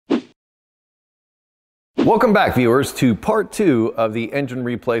Welcome back, viewers, to part 2 of the engine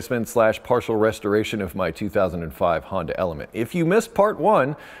replacement / partial restoration of my 2005 Honda Element. If you missed part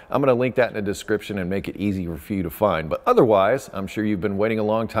 1, I'm going to link that in the description and make it easier for you to find. But otherwise, I'm sure you've been waiting a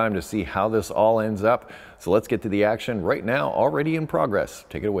long time to see how this all ends up. So let's get to the action right now, already in progress.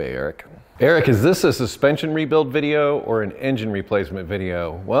 Take it away, Eric. Eric, is this a suspension rebuild video or an engine replacement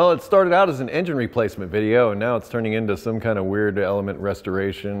video? Well, it started out as an engine replacement video and now it's turning into some kind of weird element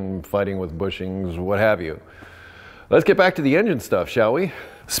restoration, fighting with bushings, what have you. Let's get back to the engine stuff, shall we?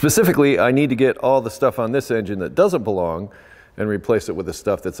 Specifically, I need to get all the stuff on this engine that doesn't belong and replace it with the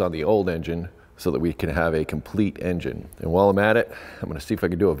stuff that's on the old engine so that we can have a complete engine. And while I'm at it, I'm gonna see if I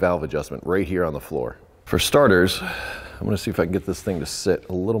can do a valve adjustment right here on the floor. For starters, I'm gonna see if I can get this thing to sit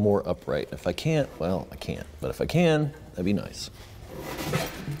a little more upright. If I can't, well, I can't. But if I can, that'd be nice.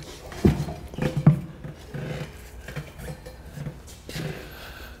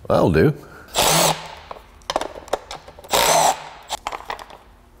 That'll do.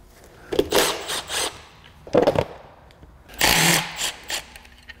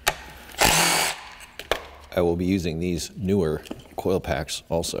 I will be using these newer coil packs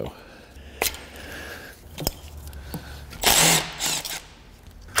also.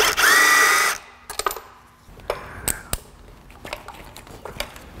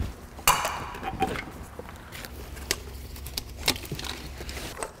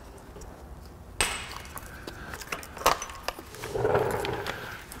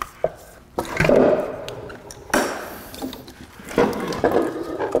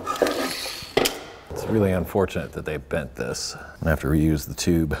 Really unfortunate that they bent this. I'm gonna have to reuse the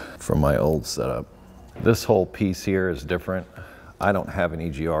tube from my old setup. This whole piece here is different. I don't have an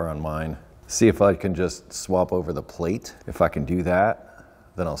EGR on mine. See if I can just swap over the plate. If I can do that,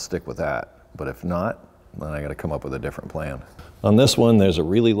 then I'll stick with that. But if not, then I gotta come up with a different plan. On this one, there's a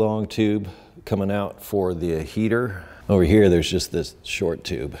really long tube coming out for the heater. Over here, there's just this short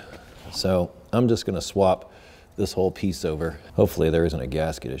tube. So I'm just gonna swap this whole piece over. Hopefully there isn't a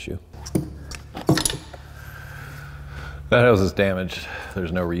gasket issue. That hose is damaged.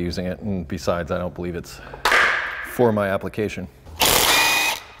 There's no reusing it. And besides, I don't believe it's for my application.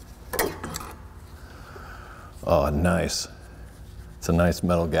 Oh, nice. It's a nice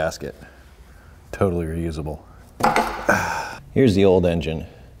metal gasket. Totally reusable. Here's the old engine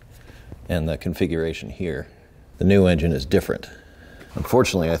and the configuration here. The new engine is different.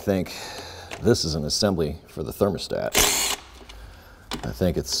 Unfortunately, I think this is an assembly for the thermostat. I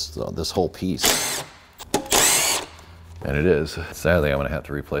think it's this whole piece. And it is. Sadly, I'm gonna have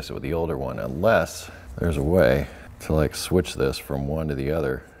to replace it with the older one unless there's a way to like switch this from one to the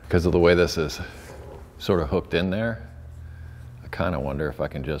other. Because of the way this is sort of hooked in there, I kind of wonder if I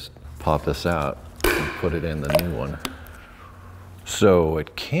can just pop this out and put it in the new one. So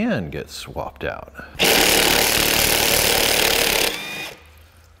it can get swapped out.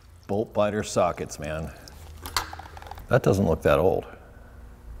 Bolt biter sockets, man. That doesn't look that old.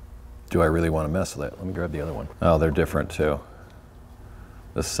 Do I really want to mess with it? Let me grab the other one. Oh, they're different too.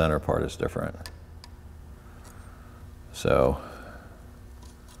 The center part is different. So,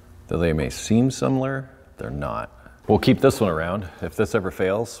 though they may seem similar, they're not. We'll keep this one around. If this ever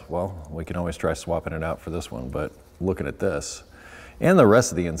fails, well, we can always try swapping it out for this one. But looking at this, and the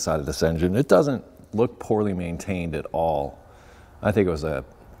rest of the inside of this engine, it doesn't look poorly maintained at all. I think it was a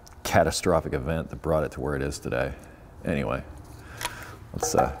catastrophic event that brought it to where it is today. Anyway.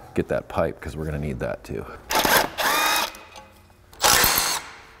 Let's get that pipe because we're going to need that too.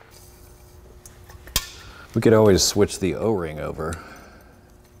 We could always switch the O-ring over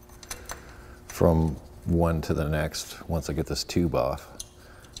from one to the next once I get this tube off.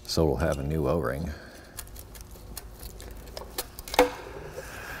 So we'll have a new O-ring.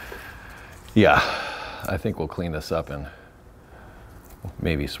 Yeah, I think we'll clean this up and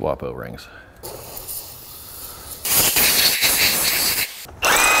maybe swap O-rings.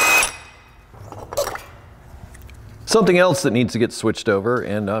 Something else that needs to get switched over,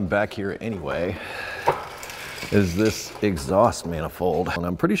 and I'm back here anyway, is this exhaust manifold. And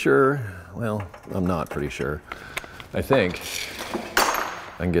I'm pretty sure, well, I'm not pretty sure. I think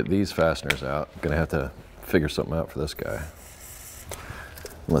I can get these fasteners out. I'm gonna have to figure something out for this guy.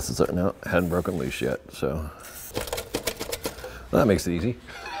 Unless it's, no, it hadn't broken loose yet, so. That makes it easy.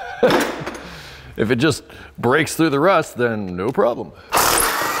 If it just breaks through the rust, then no problem.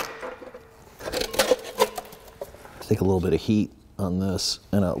 Take a little bit of heat on this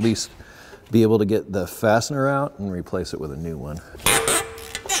and I'll at least be able to get the fastener out and replace it with a new one.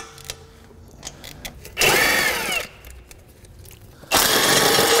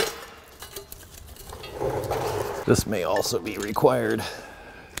 This may also be required.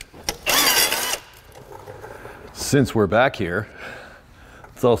 Since we're back here,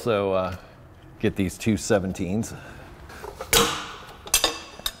 let's also get these two 17s.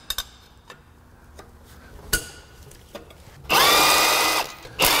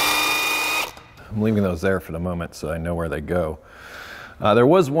 I'm leaving those there for the moment so I know where they go. There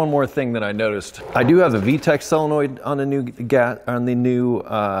was one more thing that I noticed. I do have the VTEC solenoid on the new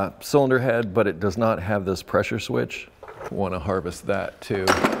cylinder head, but it does not have this pressure switch. I want to harvest that too.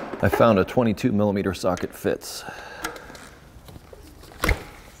 I found a 22 millimeter socket fits.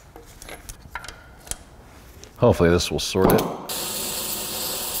 Hopefully this will sort it.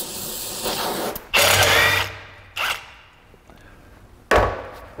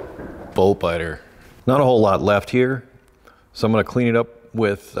 Bolt biter. Not a whole lot left here, so I'm going to clean it up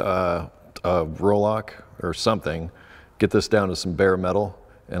with a Rolock or something, get this down to some bare metal,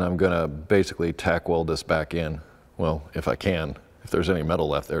 and I'm going to basically tack weld this back in. Well, if I can, if there's any metal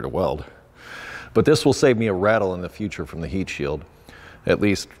left there to weld. But this will save me a rattle in the future from the heat shield, at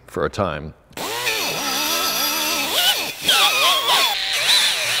least for a time.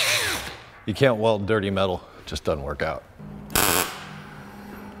 You can't weld dirty metal, it just doesn't work out.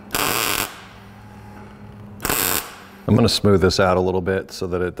 I'm going to smooth this out a little bit so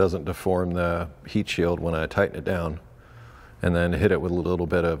that it doesn't deform the heat shield when I tighten it down, and then hit it with a little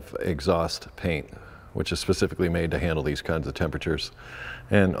bit of exhaust paint, which is specifically made to handle these kinds of temperatures,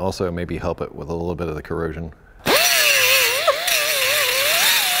 and also maybe help it with a little bit of the corrosion.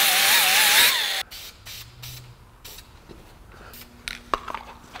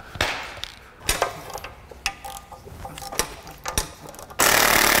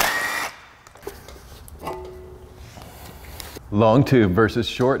 Long tube versus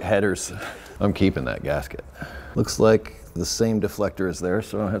short headers. I'm keeping that gasket. Looks like the same deflector is there,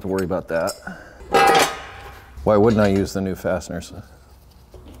 so I don't have to worry about that. Why wouldn't I use the new fasteners? I'm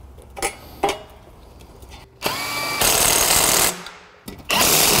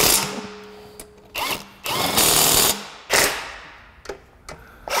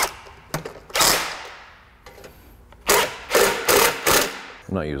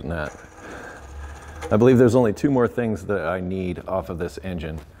not using that. I believe there's only two more things that I need off of this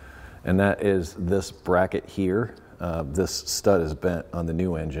engine, and that is this bracket here. This stud is bent on the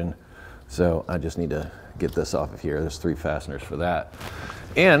new engine, so I just need to get this off of here. There's 3 fasteners for that.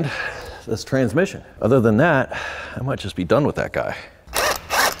 And this transmission. Other than that, I might just be done with that guy.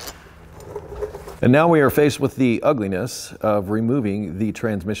 And now we are faced with the ugliness of removing the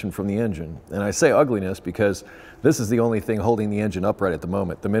transmission from the engine. And I say ugliness because this is the only thing holding the engine upright at the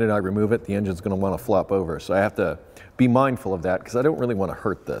moment. The minute I remove it, the engine's going to want to flop over. So I have to be mindful of that because I don't really want to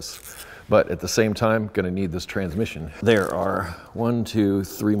hurt this. But at the same time, going to need this transmission. There are 1, 2,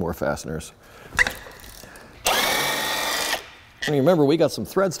 3 more fasteners. And remember, we got some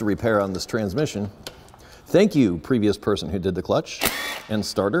threads to repair on this transmission. Thank you, previous person who did the clutch and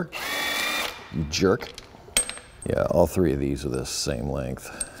starter. You jerk. Yeah, all 3 of these are the same length.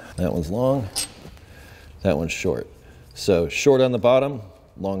 That one's long, that one's short. So short on the bottom,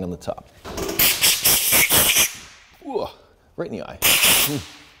 long on the top. Ooh, right in the eye.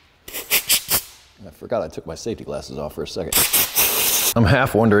 I forgot I took my safety glasses off for a second. I'm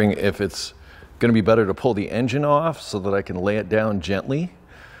half wondering if it's gonna be better to pull the engine off so that I can lay it down gently,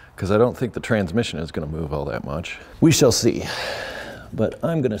 because I don't think the transmission is gonna move all that much. We shall see, but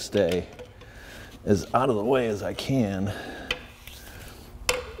I'm gonna stay as out of the way as I can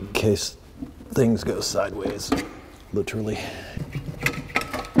in case things go sideways, literally.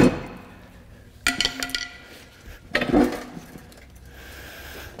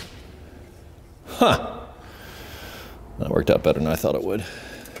 Huh. That worked out better than I thought it would.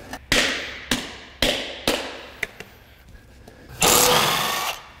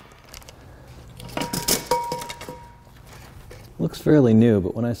 Looks fairly new,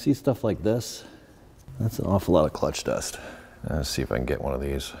 but when I see stuff like this, that's an awful lot of clutch dust. Let's see if I can get one of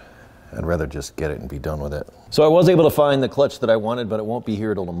these. I'd rather just get it and be done with it. So I was able to find the clutch that I wanted, but it won't be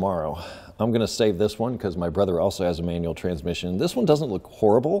here till tomorrow. I'm gonna save this one because my brother also has a manual transmission. This one doesn't look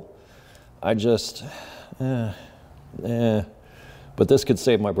horrible. I just, but this could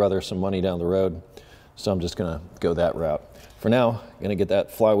save my brother some money down the road. So I'm just gonna go that route. For now, I'm gonna get that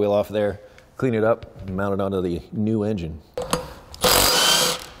flywheel off there, clean it up, and mount it onto the new engine.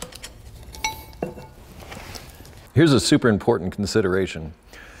 Here's a super important consideration,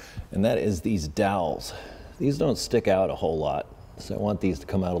 and that is these dowels. These don't stick out a whole lot, so I want these to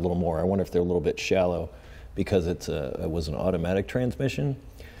come out a little more. I wonder if they're a little bit shallow because it was an automatic transmission.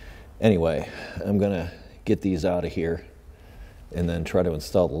 Anyway, I'm gonna get these out of here and then try to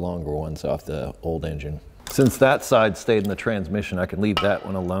install the longer ones off the old engine. Since that side stayed in the transmission, I can leave that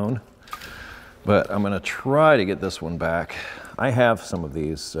one alone. but I'm gonna try to get this one back. I have some of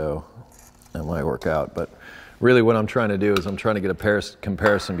these, so that might work out, but really what I'm trying to do is I'm trying to get a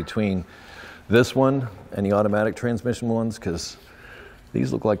comparison between this one and the automatic transmission ones, because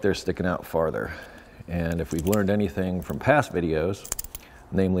these look like they're sticking out farther. And if we've learned anything from past videos,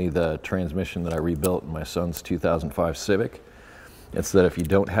 namely the transmission that I rebuilt in my son's 2005 Civic, it's that if you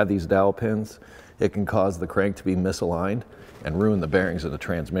don't have these dowel pins, it can cause the crank to be misaligned and ruin the bearings of the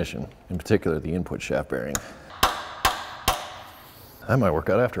transmission, in particular the input shaft bearing. That might work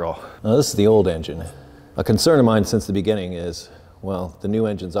out after all. Now, this is the old engine. A concern of mine since the beginning is, well, the new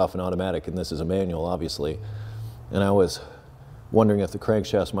engine's off an automatic and this is a manual, obviously. And I was wondering if the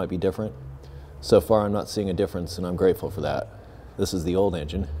crankshafts might be different. So far, I'm not seeing a difference, and I'm grateful for that. This is the old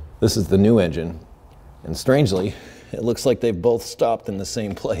engine. This is the new engine. And strangely, it looks like they've both stopped in the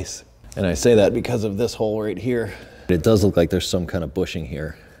same place. And I say that because of this hole right here. It does look like there's some kind of bushing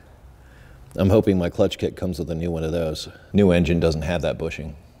here. I'm hoping my clutch kit comes with a new one of those. New engine doesn't have that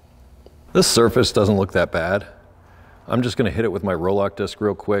bushing. This surface doesn't look that bad. I'm just gonna hit it with my roll-lock disc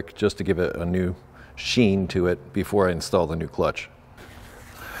real quick just to give it a new sheen to it before I install the new clutch.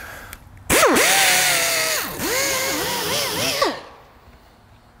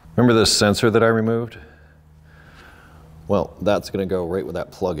 Remember this sensor that I removed? Well, that's gonna go right where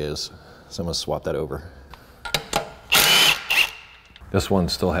that plug is. So I'm gonna swap that over. This one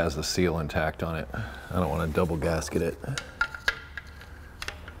still has the seal intact on it. I don't wanna double gasket it.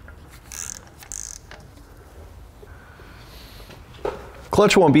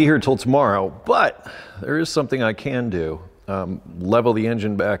 Clutch won't be here till tomorrow, but there is something I can do. Level the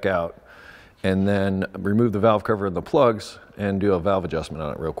engine back out and then remove the valve cover and the plugs and do a valve adjustment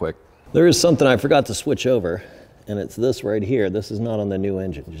on it real quick. There is something I forgot to switch over, and it's this right here. This is not on the new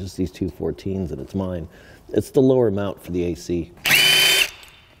engine, it's just these 214s, and it's mine. It's the lower mount for the AC.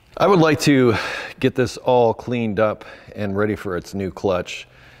 I would like to get this all cleaned up and ready for its new clutch,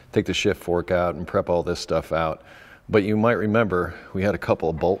 take the shift fork out and prep all this stuff out. But you might remember we had a couple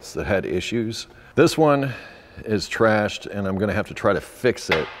of bolts that had issues. This one is trashed and I'm gonna have to try to fix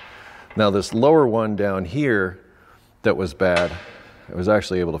it. Now this lower one down here that was bad, I was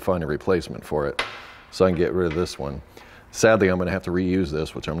actually able to find a replacement for it, so I can get rid of this one. Sadly, I'm gonna have to reuse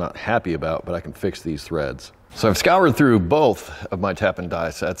this, which I'm not happy about, but I can fix these threads. So I've scoured through both of my tap and die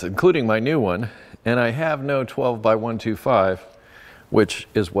sets, including my new one, and I have no 12x125, which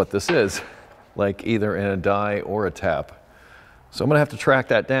is what this is, like either in a die or a tap. So I'm gonna have to track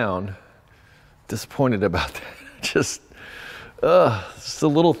that down. Disappointed about that. Just the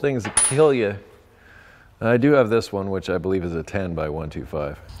little things that kill you. I do have this one, which I believe is a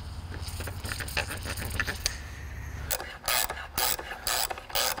 10x125.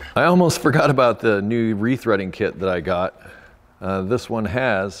 I almost forgot about the new rethreading kit that I got. This one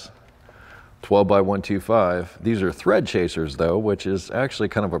has 12x125. These are thread chasers though, which is actually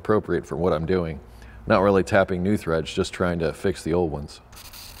kind of appropriate for what I'm doing. Not really tapping new threads, just trying to fix the old ones.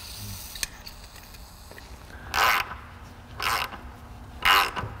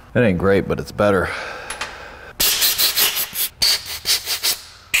 It ain't great, but it's better.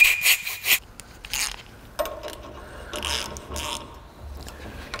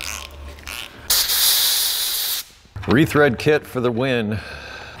 Rethread kit for the win.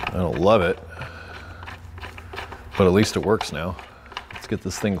 I don't love it, but at least it works now. Let's get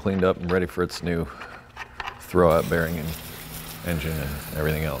this thing cleaned up and ready for its new throwout bearing and engine and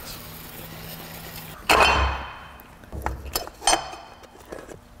everything else.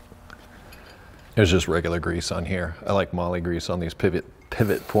 There's just regular grease on here. I like moly grease on these pivot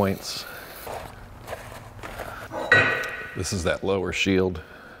points. This is that lower shield.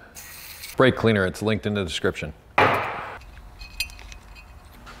 Brake cleaner, it's linked in the description.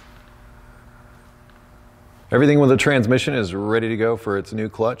 Everything with the transmission is ready to go for its new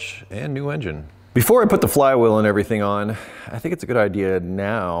clutch and new engine. Before I put the flywheel and everything on, I think it's a good idea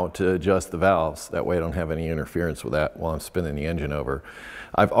now to adjust the valves. That way I don't have any interference with that while I'm spinning the engine over.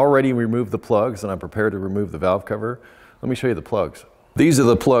 I've already removed the plugs and I'm prepared to remove the valve cover. Let me show you the plugs. These are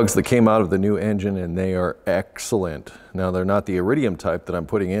the plugs that came out of the new engine and they are excellent. Now they're not the iridium type that I'm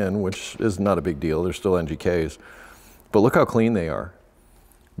putting in, which is not a big deal. They're still NGKs, but look how clean they are.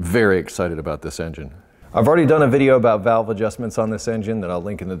 Very excited about this engine. I've already done a video about valve adjustments on this engine that I'll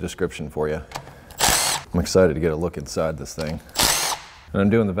link in the description for you. I'm excited to get a look inside this thing. And I'm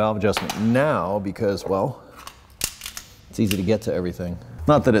doing the valve adjustment now because, well, it's easy to get to everything.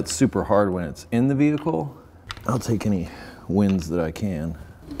 Not that it's super hard when it's in the vehicle. I'll take any wins that I can.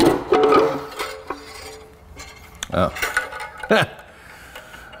 Oh.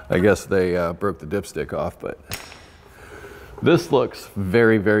 I guess they broke the dipstick off, but This looks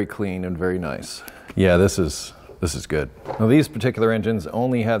very, very clean and very nice. Yeah, this is good. Now these particular engines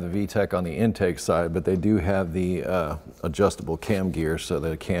only have the VTEC on the intake side, but they do have the adjustable cam gear so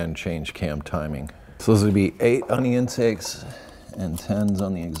that it can change cam timing. So this would be 8 on the intakes and 10s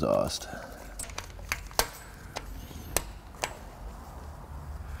on the exhaust.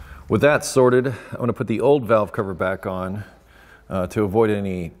 With that sorted, I'm going to put the old valve cover back on to avoid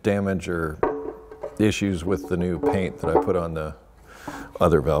any damage or issues with the new paint that I put on the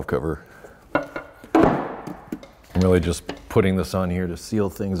other valve cover. I'm really just putting this on here to seal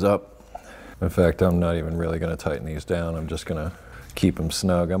things up. In fact, I'm not even really going to tighten these down. I'm just going to keep them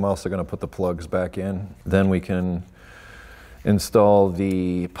snug. I'm also going to put the plugs back in. Then we can install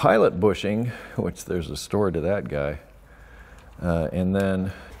the pilot bushing, which there's a story to that guy, and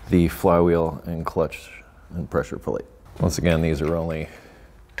then the flywheel and clutch and pressure plate. Once again, these are only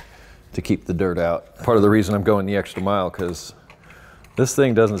to keep the dirt out. Part of the reason I'm going the extra mile, because this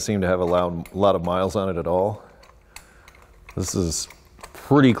thing doesn't seem to have a lot of miles on it at all. This is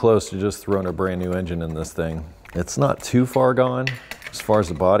pretty close to just throwing a brand new engine in this thing. It's not too far gone as far as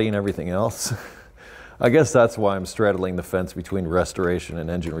the body and everything else. I guess that's why I'm straddling the fence between restoration and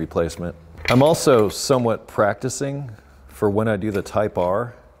engine replacement. I'm also somewhat practicing for when I do the Type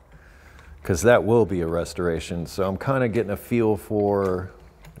R, because that will be a restoration. So I'm kind of getting a feel for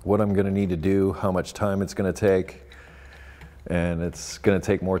what I'm going to need to do, how much time it's going to take. And it's going to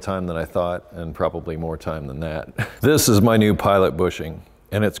take more time than I thought, and probably more time than that. This is my new pilot bushing,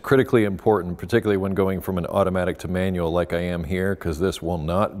 and it's critically important, particularly when going from an automatic to manual like I am here, because this will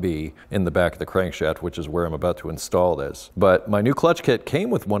not be in the back of the crankshaft, which is where I'm about to install this. But my new clutch kit came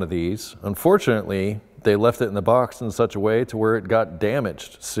with one of these. Unfortunately, they left it in the box in such a way to where it got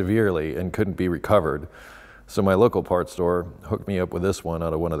damaged severely and couldn't be recovered. So my local parts store hooked me up with this one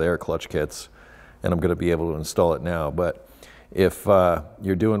out of one of their clutch kits, and I'm going to be able to install it now. But if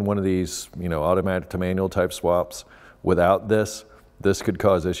you're doing one of these, automatic to manual type swaps without this, this could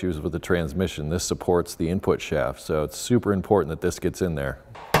cause issues with the transmission. This supports the input shaft, so it's super important that this gets in there.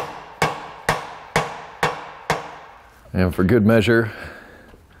 And for good measure,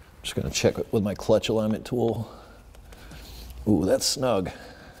 I'm just going to check it with my clutch alignment tool. Ooh, that's snug.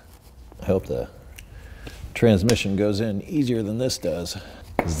 I hope the transmission goes in easier than this does,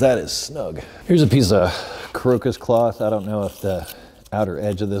 because that is snug. Here's a piece of crocus cloth. I don't know if the outer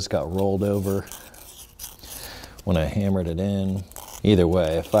edge of this got rolled over when I hammered it in. Either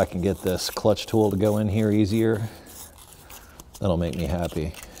way, if I can get this clutch tool to go in here easier, that'll make me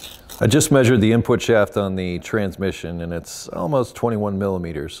happy. I just measured the input shaft on the transmission, and it's almost 21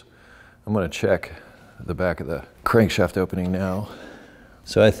 millimeters. I'm going to check the back of the crankshaft opening now.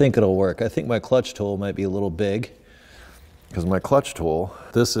 So I think it'll work. I think my clutch tool might be a little big, because my clutch tool,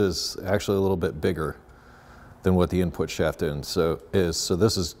 this is actually a little bit bigger than what the input shaft is. So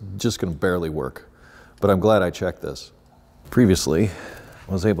this is just going to barely work. But I'm glad I checked this. Previously,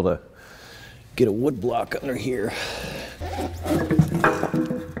 I was able to get a wood block under here.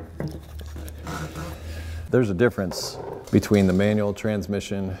 There's a difference between the manual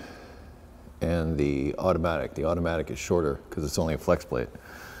transmission and the automatic. The automatic is shorter because it's only a flex plate.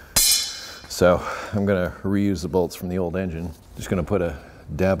 So I'm going to reuse the bolts from the old engine. Just going to put a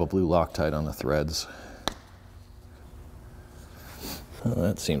dab of blue Loctite on the threads. Oh,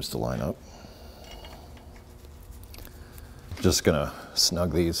 that seems to line up. Just going to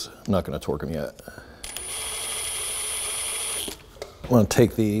snug these. I'm not going to torque them yet. I'm going to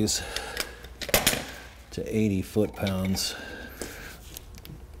take these to 80 foot-pounds.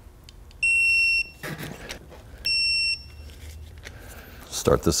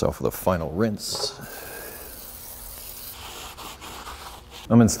 Start this off with a final rinse.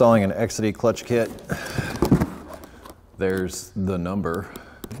 I'm installing an Exedy clutch kit. There's the number.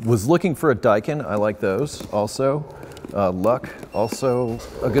 Was looking for a Daikin. I like those also. Luck, also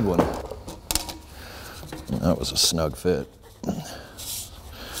a good one. That was a snug fit.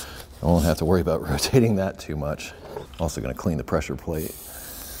 I won't have to worry about rotating that too much. Also going to clean the pressure plate.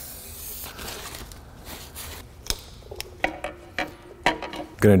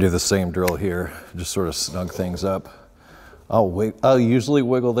 Going to do the same drill here, just sort of snug things up. I'll usually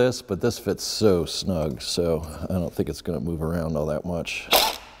wiggle this, but this fits so snug, so I don't think it's going to move around all that much.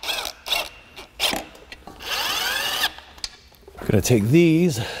 Going to take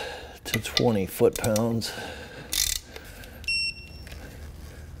these to 20 foot-pounds.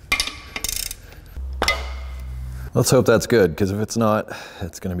 Let's hope that's good, because if it's not,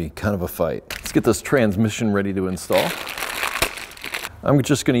 it's going to be kind of a fight. Let's get this transmission ready to install. I'm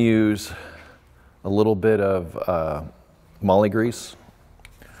just going to use a little bit of moly grease.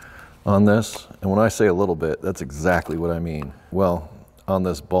 on this. And when I say a little bit, that's exactly what I mean. Well, on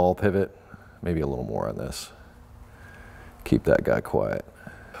this ball pivot, maybe a little more on this. Keep that guy quiet.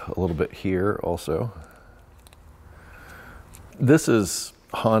 A little bit here also. This is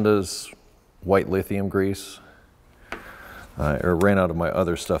Honda's white lithium grease. I ran out of my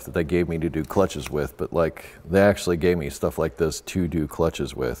other stuff that they gave me to do clutches with, but like they actually gave me stuff like this to do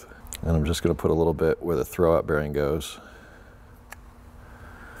clutches with. And I'm just gonna put a little bit where the throwout bearing goes.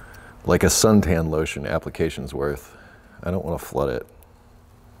 Like a suntan lotion application's worth. I don't want to flood it.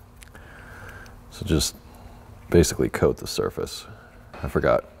 So just basically coat the surface. I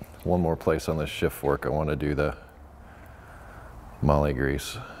forgot one more place on this shift fork. I want to do the moly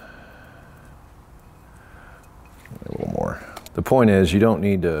grease. A little more. The point is, you don't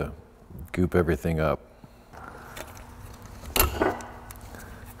need to goop everything up.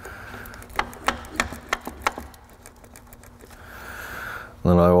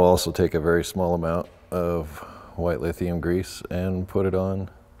 Then I will also take a very small amount of white lithium grease and put it on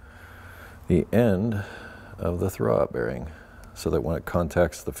the end of the throwout bearing so that when it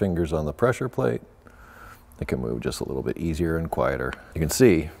contacts the fingers on the pressure plate, it can move just a little bit easier and quieter. You can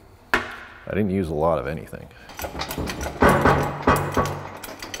see I didn't use a lot of anything.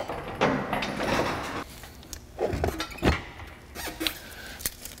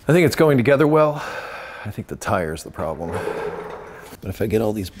 I think it's going together well. I think the tire's the problem. But if I get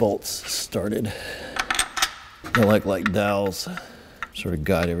all these bolts started, they're like dowels, sort of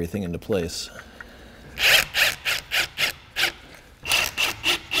guide everything into place.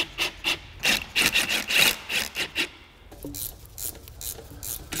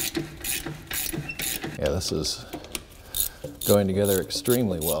 Yeah, this is going together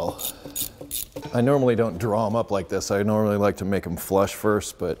extremely well. I normally don't draw them up like this. I normally like to make them flush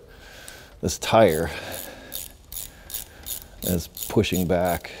first, but this tire is pushing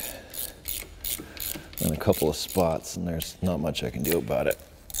back in a couple of spots, and there's not much I can do about it.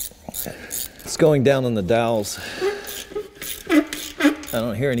 It's going down on the dowels. I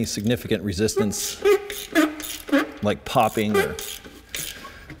don't hear any significant resistance, like popping, or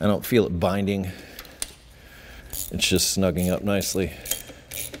I don't feel it binding. It's just snugging up nicely.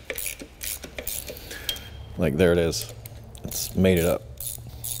 Like, there it is. It's made it up.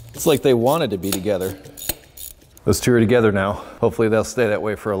 It's like they wanted to be together. Those two are together now. Hopefully they'll stay that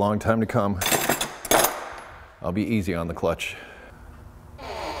way for a long time to come. I'll be easy on the clutch.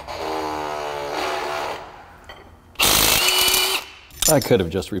 I could have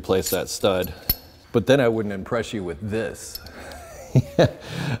just replaced that stud, but then I wouldn't impress you with this.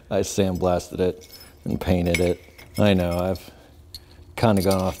 I sandblasted it and painted it. I know, I've kind of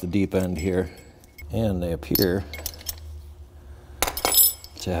gone off the deep end here. And they appear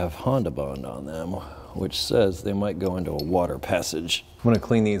to have Honda Bond on them, which says they might go into a water passage. I'm gonna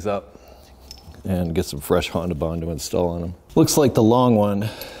clean these up and get some fresh Honda Bond to install on them. Looks like the long one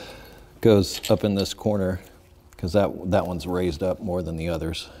goes up in this corner because that one's raised up more than the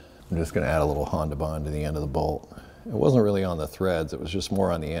others. I'm just gonna add a little Honda Bond to the end of the bolt. It wasn't really on the threads, it was just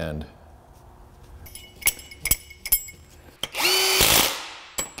more on the end.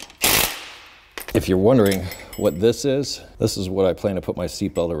 If you're wondering what this is what I plan to put my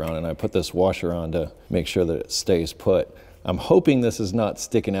seatbelt around, and I put this washer on to make sure that it stays put. I'm hoping this is not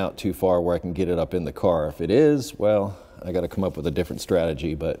sticking out too far where I can get it up in the car. If it is, well, I got to come up with a different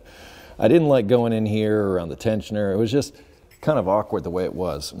strategy, but I didn't like going in here around the tensioner. It was just kind of awkward the way it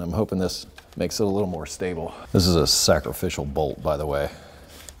was, and I'm hoping this makes it a little more stable. This is a sacrificial bolt, by the way.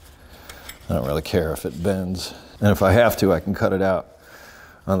 I don't really care if it bends, and if I have to, I can cut it out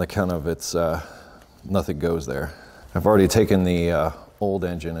on the count of its nothing goes there. I've already taken the old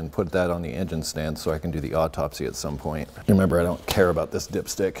engine and put that on the engine stand so I can do the autopsy at some point. Remember, I don't care about this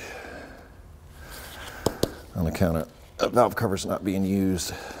dipstick on account of valve covers not being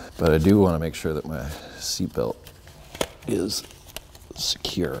used, but I do want to make sure that my seatbelt is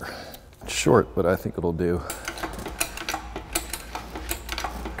secure. It's short, but I think it'll do.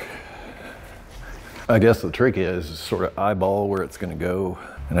 I guess the trick is sort of eyeball where it's going to go.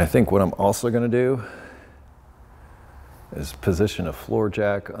 And I think what I'm also going to do is position a floor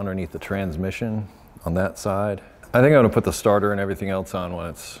jack underneath the transmission on that side. I think I'm going to put the starter and everything else on when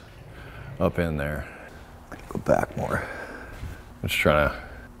it's up in there. Go back more. I'm just trying to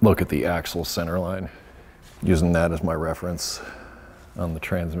look at the axle center line, using that as my reference on the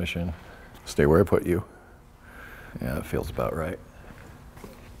transmission. Stay where I put you. Yeah, it feels about right.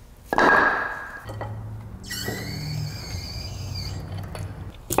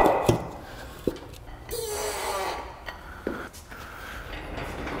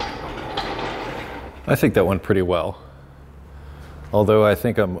 I think that went pretty well. Although I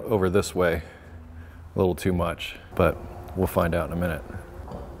think I'm over this way a little too much, but we'll find out in a minute.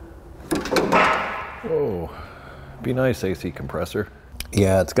 Whoa, be nice, AC compressor.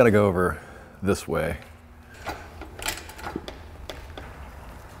 Yeah, it's got to go over this way.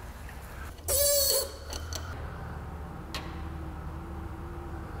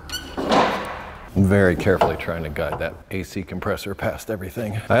 I'm very carefully trying to guide that AC compressor past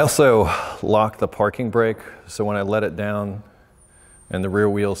everything. I also lock the parking brake, so when I let it down and the rear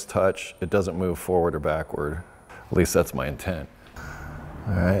wheels touch, it doesn't move forward or backward. At least that's my intent.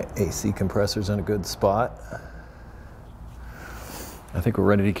 All right, AC compressor's in a good spot. I think we're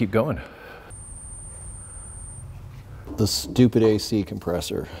ready to keep going. The stupid AC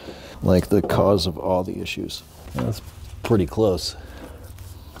compressor, like the cause of all the issues. That's pretty close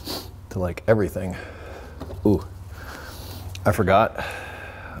to like everything. Ooh, I forgot.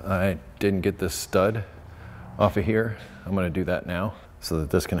 I didn't get this stud off of here. I'm gonna do that now so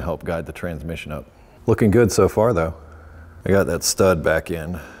that this can help guide the transmission up. Looking good so far though. I got that stud back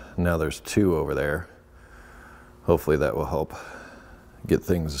in. Now there's two over there. Hopefully that will help get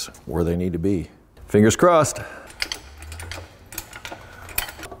things where they need to be. Fingers crossed.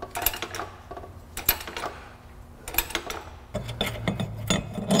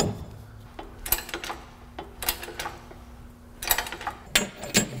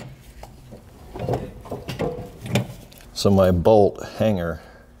 So my bolt hanger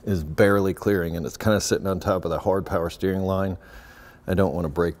is barely clearing and it's kind of sitting on top of the hard power steering line. I don't want to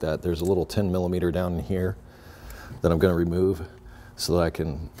break that. There's a little 10 millimeter down in here that I'm going to remove so that I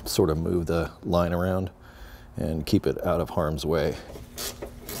can sort of move the line around and keep it out of harm's way.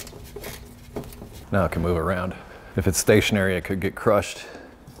 Now I can move around. If it's stationary, it could get crushed.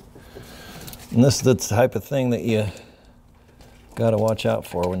 And this is the type of thing that you got to watch out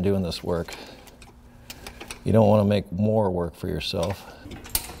for when doing this work. You don't want to make more work for yourself.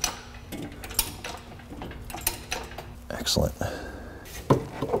 Excellent.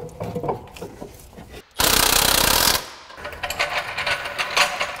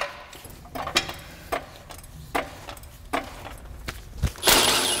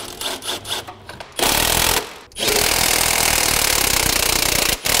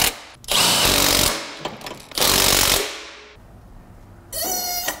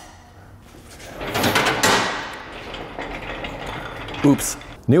 Oops,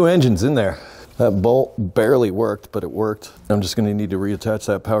 new engine's in there. That bolt barely worked, but it worked. I'm just gonna need to reattach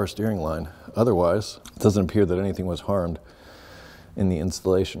that power steering line. Otherwise, it doesn't appear that anything was harmed in the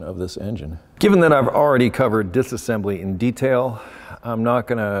installation of this engine. Given that I've already covered disassembly in detail, I'm not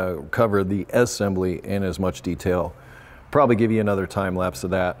gonna cover the assembly in as much detail. Probably give you another time lapse of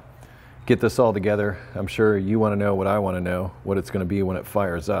that. Get this all together. I'm sure you wanna know what I wanna know, what it's gonna be when it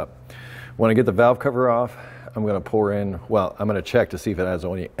fires up. When I get the valve cover off, I'm gonna pour in, well, I'm gonna check to see if it has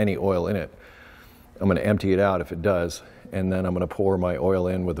any oil in it. I'm gonna empty it out if it does, and then I'm gonna pour my oil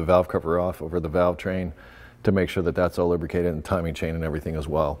in with the valve cover off over the valve train to make sure that that's all lubricated and the timing chain and everything as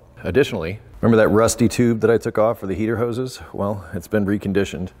well. Additionally, remember that rusty tube that I took off for the heater hoses? Well, it's been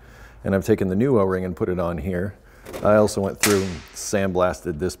reconditioned, and I've taken the new O-ring and put it on here. I also went through and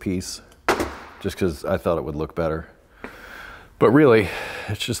sandblasted this piece just because I thought it would look better. But really,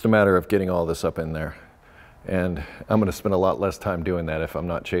 it's just a matter of getting all this up in there. And I'm gonna spend a lot less time doing that if I'm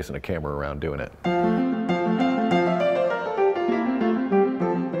not chasing a camera around doing it.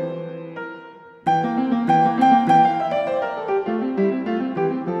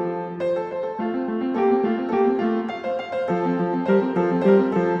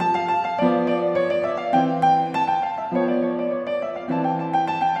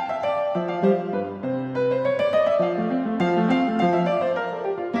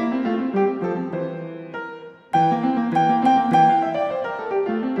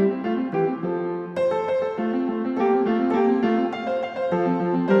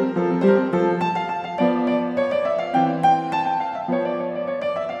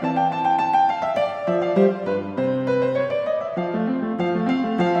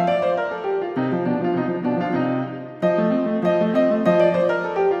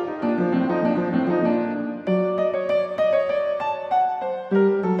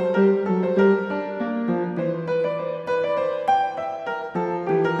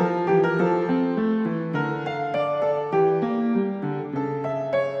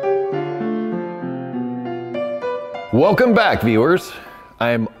 Welcome back, viewers.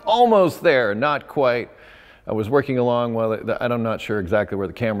 I'm almost there, not quite. I was working along while I'm not sure exactly where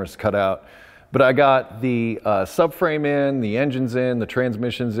the camera's cut out, but I got the subframe in, the engine's in, the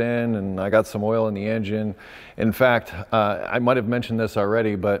transmission's in, and I got some oil in the engine. In fact, I might have mentioned this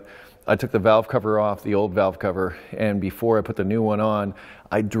already, but I took the valve cover off, the old valve cover, and before I put the new one on,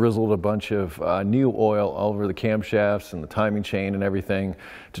 I drizzled a bunch of new oil all over the camshafts and the timing chain and everything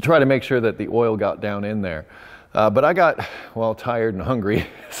to try to make sure that the oil got down in there. But I got, well, tired and hungry,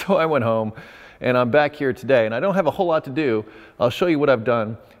 so I went home, and I'm back here today, and I don't have a whole lot to do. I'll show you what I've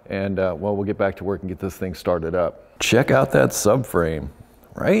done, and well, we'll get back to work and get this thing started up. Check out that subframe,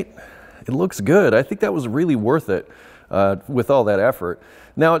 right? It looks good. I think that was really worth it with all that effort.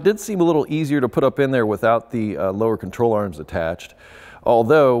 Now, it did seem a little easier to put up in there without the lower control arms attached.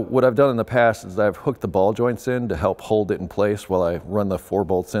 Although, what I've done in the past is I've hooked the ball joints in to help hold it in place while I run the 4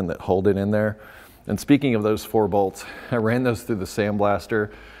 bolts in that hold it in there. And speaking of those 4 bolts, I ran those through the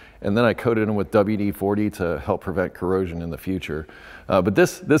sandblaster, and then I coated them with WD-40 to help prevent corrosion in the future. But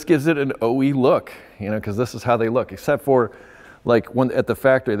this gives it an OE look, you know, because this is how they look, except for like when at the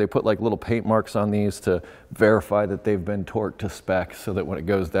factory, they put like little paint marks on these to verify that they've been torqued to spec so that when it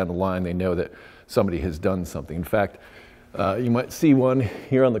goes down the line, they know that somebody has done something. In fact, you might see one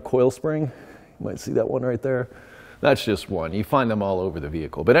here on the coil spring. You might see that one right there. That's just one. You find them all over the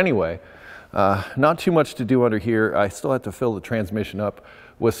vehicle. But anyway, not too much to do under here. I still have to fill the transmission up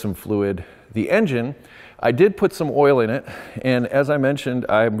with some fluid. The engine, I did put some oil in it. And as I mentioned,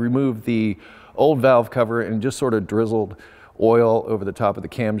 I removed the old valve cover and just sort of drizzled oil over the top of the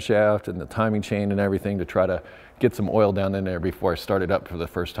camshaft and the timing chain and everything to try to get some oil down in there before I started up for the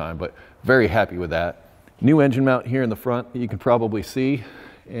first time, but very happy with that. New engine mount here in the front that you can probably see,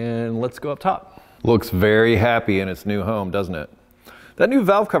 and let's go up top. Looks very happy in its new home, doesn't it? That new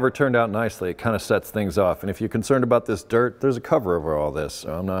valve cover turned out nicely. It kind of sets things off, and if you're concerned about this dirt, there's a cover over all this,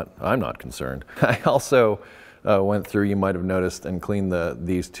 so I'm not concerned. I also went through, you might have noticed, and cleaned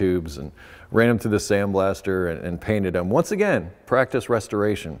these tubes and ran them through the sandblaster and painted them. Once again, practice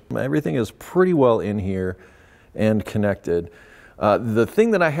restoration. Everything is pretty well in here and connected. The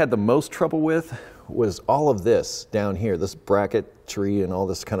thing that I had the most trouble with was all of this down here, this bracket tree and all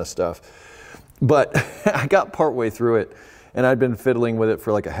this kind of stuff. But I got partway through it, and I'd been fiddling with it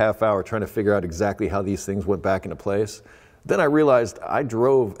for like a half hour trying to figure out exactly how these things went back into place. Then I realized I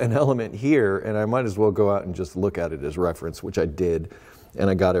drove an element here, and I might as well go out and just look at it as reference, which I did. And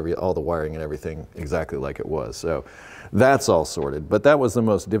I got all the wiring and everything exactly like it was. So that's all sorted. But that was the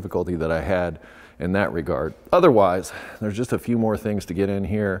most difficulty that I had in that regard. Otherwise, there's just a few more things to get in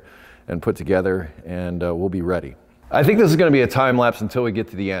here and put together, and we'll be ready. I think this is going to be a time lapse until we get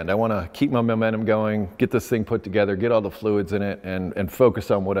to the end. I want to keep my momentum going, get this thing put together, get all the fluids in it, and focus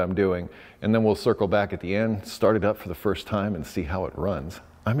on what I'm doing. And then we'll circle back at the end, start it up for the first time, and see how it runs.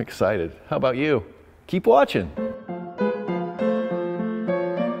 I'm excited. How about you? Keep watching.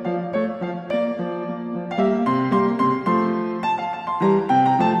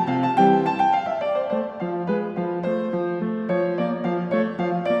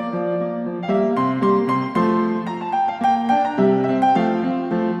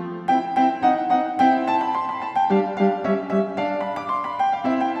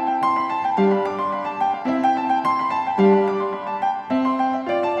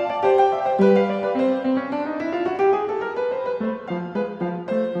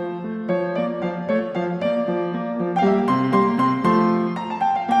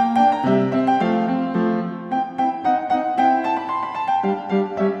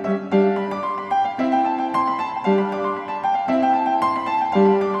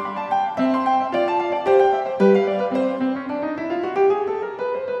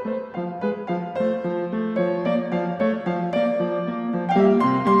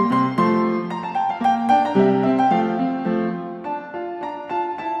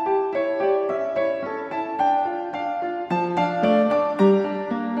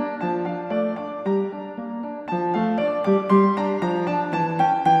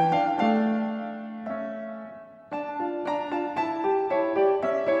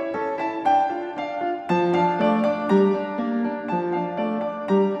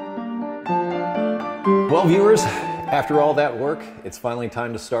 Well, viewers, after all that work, it's finally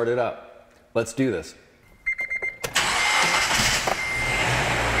time to start it up. Let's do this.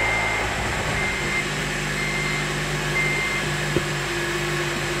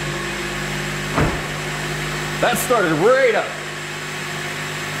 That started right up.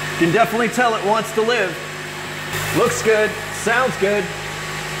 Can definitely tell it wants to live. Looks good, sounds good.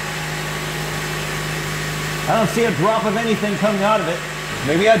 I don't see a drop of anything coming out of it.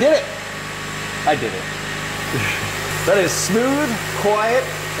 Maybe I did it. I did it. That is smooth, quiet,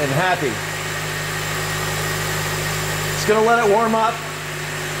 and happy. Just gonna let it warm up.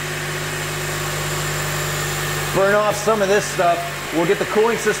 Burn off some of this stuff. We'll get the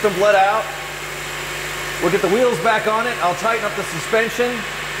cooling system bled out. We'll get the wheels back on it. I'll tighten up the suspension.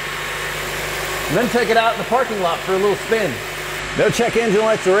 and then take it out in the parking lot for a little spin. No check engine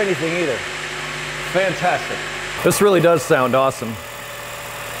lights or anything either. Fantastic. This really does sound awesome.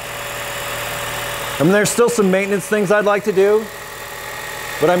 I mean, there's still some maintenance things I'd like to do,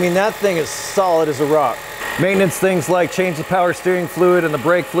 but I mean, that thing is solid as a rock. Maintenance things like change the power steering fluid and the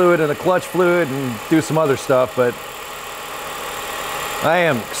brake fluid and the clutch fluid and do some other stuff, but I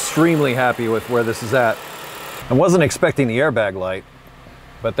am extremely happy with where this is at. I wasn't expecting the airbag light,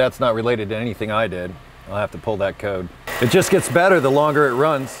 but that's not related to anything I did. I'll have to pull that code. It just gets better the longer it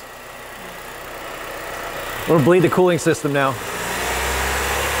runs. I'm gonna bleed the cooling system now.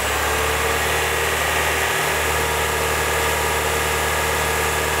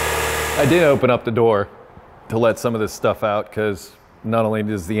 I did open up the door to let some of this stuff out because not only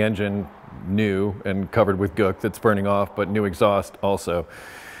is the engine new and covered with gook that's burning off, but new exhaust also.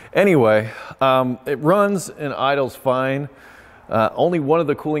 Anyway, it runs and idles fine. Only one of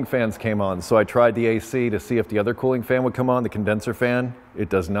the cooling fans came on, so I tried the AC to see if the other cooling fan would come on, the condenser fan. It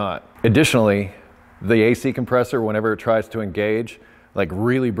does not. Additionally, the AC compressor, whenever it tries to engage, like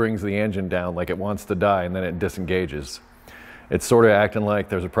really brings the engine down like it wants to die, and then it disengages. It's sort of acting like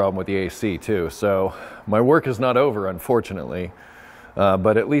there's a problem with the AC too. So my work is not over, unfortunately,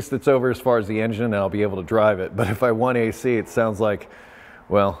 but at least it's over as far as the engine and I'll be able to drive it. But if I want AC, it sounds like,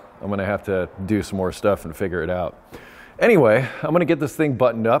 well, I'm gonna have to do some more stuff and figure it out. Anyway, I'm gonna get this thing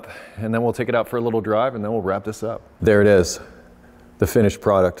buttoned up and then we'll take it out for a little drive and then we'll wrap this up. There it is, the finished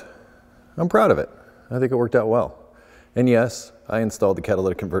product. I'm proud of it. I think it worked out well. And yes, I installed the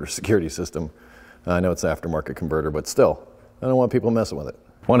catalytic converter security system. I know it's an aftermarket converter, but still, I don't want people messing with it.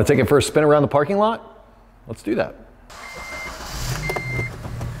 Want to take it for a spin around the parking lot? Let's do that.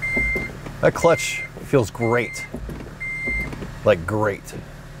 That clutch feels great. Like great.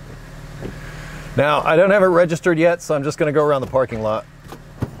 Now, I don't have it registered yet, so I'm just going to go around the parking lot.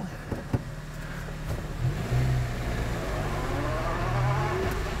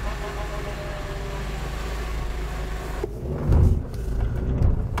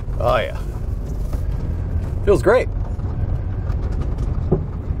 Oh yeah. Feels great.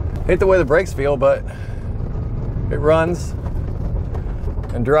 Hate the way the brakes feel, but it runs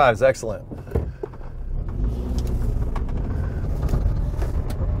and drives excellent.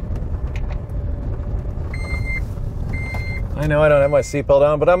 I know I don't have my seatbelt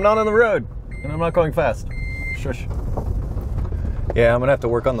on, but I'm not on the road and I'm not going fast. Shush. Yeah, I'm gonna have to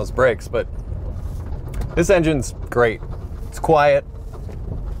work on those brakes, but this engine's great. It's quiet.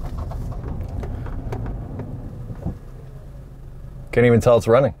 Can't even tell it's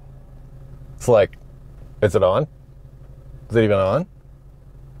running. It's like, is it on? Is it even on?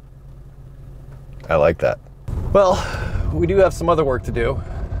 I like that. Well, we do have some other work to do,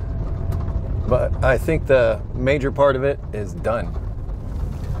 but I think the major part of it is done.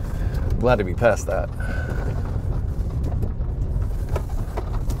 Glad to be past that.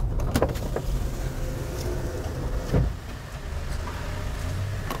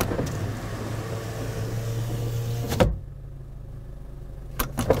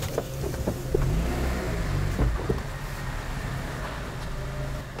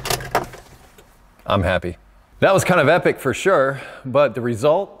 I'm happy. That was kind of epic for sure, but the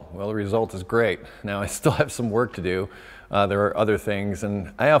result, well, the result is great. Now I still have some work to do. There are other things,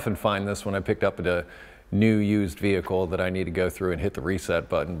 and I often find this when I picked up a new used vehicle that I need to go through and hit the reset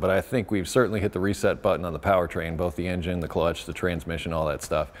button, but I think we've certainly hit the reset button on the powertrain, both the engine, the clutch, the transmission, all that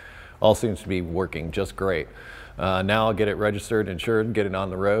stuff. All seems to be working just great. Now I'll get it registered, insured, get it on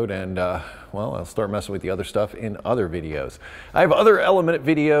the road, and well, I'll start messing with the other stuff in other videos. I have other Element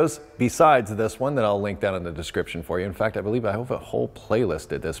videos besides this one that I'll link down in the description for you. In fact, I believe I have a whole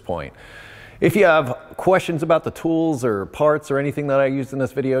playlist at this point. If you have questions about the tools or parts or anything that I used in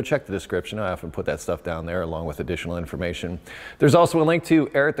this video, check the description. I often put that stuff down there along with additional information. There's also a link to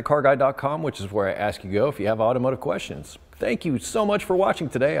EricTheCarGuy.com, which is where I ask you to go if you have automotive questions. Thank you so much for watching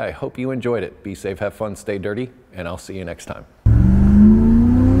today. I hope you enjoyed it. Be safe, have fun, stay dirty, and I'll see you next time.